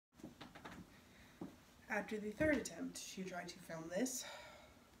after the third attempt to try to film this.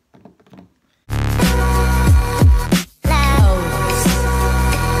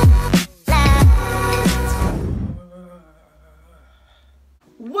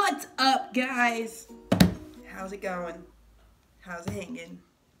 What's up, guys? How's it going? How's it hanging?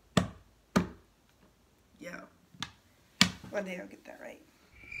 Yo. One day I'll get that right.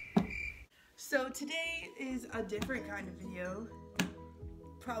 So today is a different kind of video.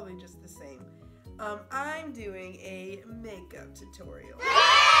 Probably just the same. I'm doing a makeup tutorial.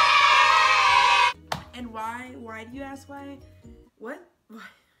 And why? Why do you ask why? What?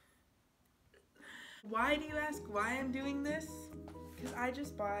 Why do you ask why I'm doing this? Because I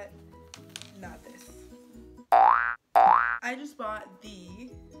just bought, not this. I just bought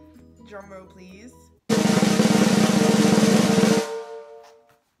the, drumroll please,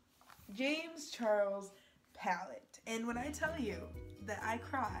 JAMESCHARLES palette. And when I tell you that I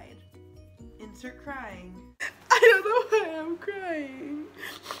cried, insert crying, I don't know why I'm crying.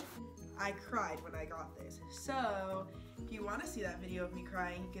 I cried when I got this. So if you want to see that video of me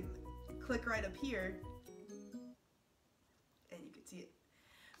crying, you can click right up here and you can see it.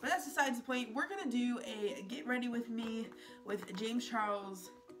 But that's besides the point. We're gonna do a get ready with me with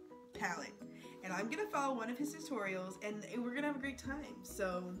JAMESCHARLES palette, and I'm gonna follow one of his tutorials and we're gonna have a great time.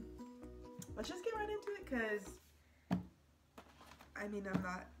 So let's just get right into it, because I mean,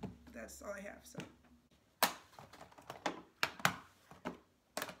 that's all I have, so.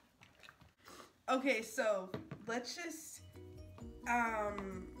 Okay, so let's just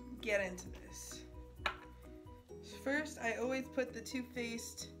get into this. First, I always put the Too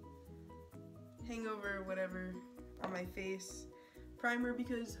Faced Hangover whatever on my face primer,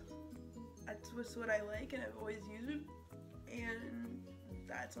 because that's what I like and I've always used it, and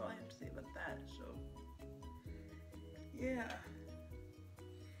that's all I have to say about that. So yeah,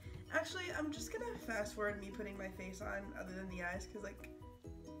 actually I'm just gonna fast forward me putting my face on other than the eyes, because like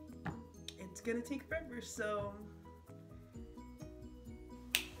it's gonna take forever. So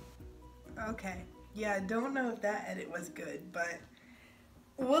okay, yeah, I don't know if that edit was good, but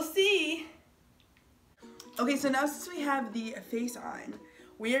we'll see. Okay, so now since we have the face on,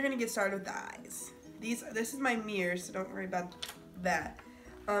 we are gonna get started with the eyes. This is my mirror, so don't worry about that.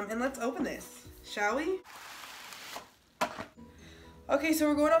 And let's open this, shall we? Okay, so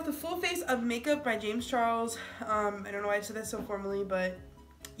we're going off the full face of makeup by JAMESCHARLES. I don't know why I said that so formally, but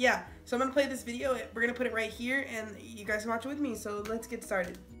yeah. So I'm gonna play this video. We're gonna put it right here, and you guys can watch it with me. So let's get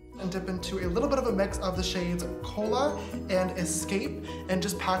started. And dip into a little bit of a mix of the shades Cola and Escape, and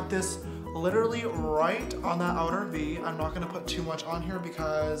just pack this literally right on that outer V. I'm not gonna put too much on here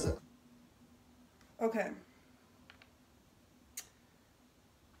because... Okay.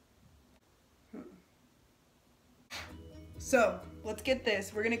 So let's get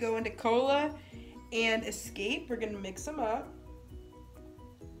this. We're gonna go into Cola and Escape. We're gonna mix them up.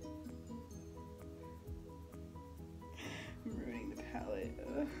 I'm ruining the palette.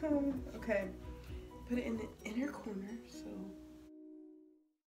 Okay. Put it in the inner corner, so.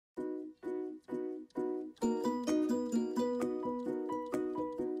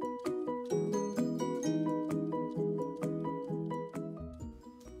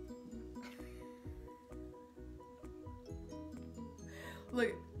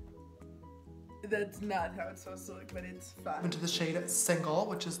 Look, that's not how it's supposed to look, but it's fine. Into the shade Single,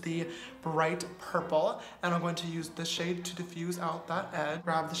 which is the bright purple, and I'm going to use this shade to diffuse out that edge.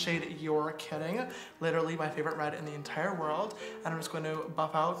 Grab the shade You're Kidding, literally my favorite red in the entire world, and I'm just going to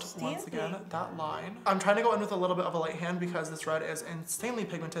buff out once again that line. I'm trying to go in with a little bit of a light hand because this red is insanely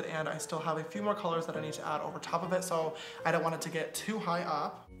pigmented, and I still have a few more colors that I need to add over top of it, so I don't want it to get too high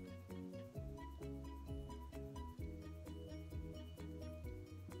up.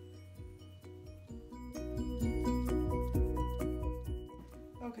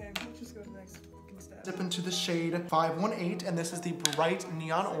 Okay, let's just go to the next fucking step. Dip into the shade 518, and this is the bright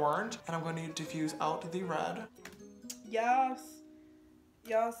neon orange, and I'm going to diffuse out the red. Yes.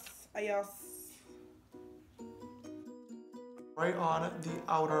 Yes. Yes. Right on the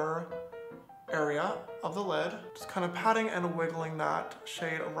outer area of the lid. Just kind of patting and wiggling that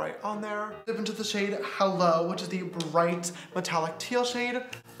shade right on there. Dip into the shade Hello, which is the bright metallic teal shade. A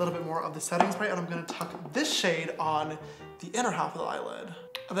little bit more of the setting spray, and I'm gonna tuck this shade on the inner half of the eyelid.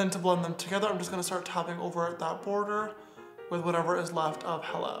 And then to blend them together, I'm just gonna start tapping over that border with whatever is left of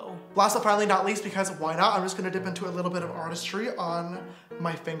hello. Last but finally not least, because why not, I'm just gonna dip into a little bit of artistry on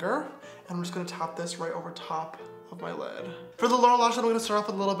my finger, and I'm just gonna tap this right over top of my lid. For the lower lash, I'm gonna start off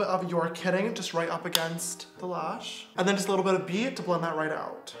with a little bit of You're Kidding, just right up against the lash. And then just a little bit of B to blend that right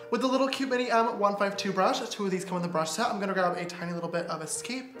out. With the little cute mini M152 brush, 2 of these come in the brush set, I'm gonna grab a tiny little bit of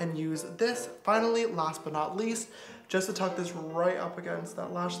Escape and use this. Finally, last but not least, just to tuck this right up against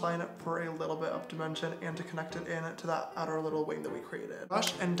that lash line for a little bit of dimension and to connect it in to that outer little wing that we created.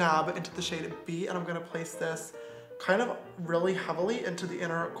 Brush and dab into the shade B, and I'm gonna place this kind of really heavily into the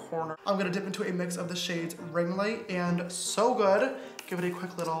inner corner. I'm gonna dip into a mix of the shades Ring Light and So Good. Give it a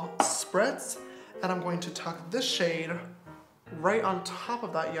quick little spritz, and I'm going to tuck this shade right on top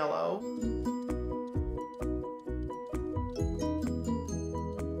of that yellow.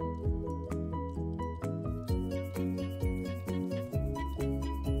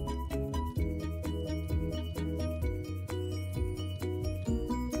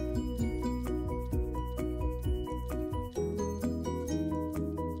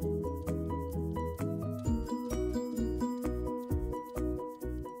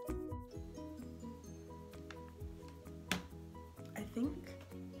 I think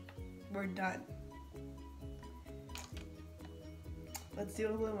we're done. Let's do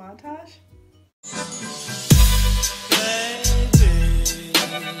a little montage. Baby,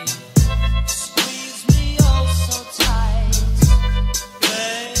 squeeze me oh so tight.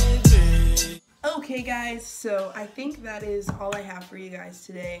 Baby. Okay guys, so I think that is all I have for you guys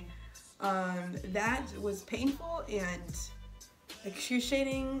today. That was painful and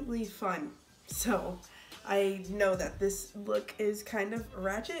excruciatingly fun. So I know that this look is kind of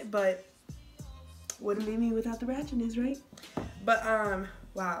ratchet, but wouldn't be me without the ratchetness, right? But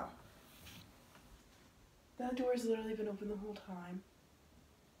wow. That door's literally been open the whole time.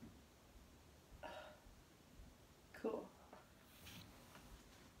 Cool.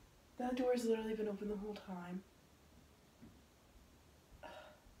 That door's literally been open the whole time.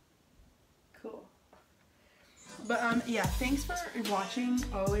 Cool. But yeah, thanks for watching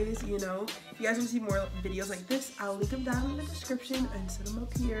always, you know. If you guys want to see more videos like this, I'll link them down in the description and set them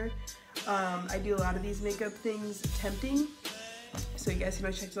up here. I do a lot of these makeup things tempting, so you guys can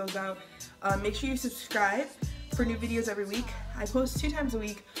go check those out. Make sure you subscribe for new videos every week. I post 2 times a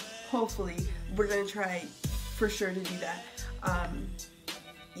week. Hopefully, we're gonna try for sure to do that.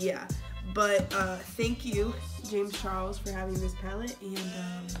 Yeah, but thank you, James Charles, for having this palette,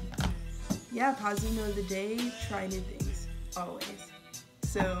 and yeah, positive note of the day, try new things, always.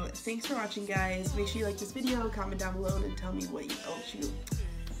 So thanks for watching, guys. Make sure you like this video, comment down below and tell me what else you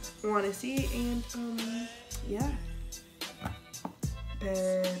want to see, and yeah,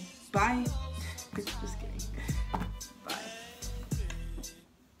 bye. Just kidding. Bye.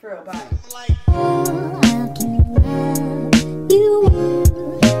 For real, bye.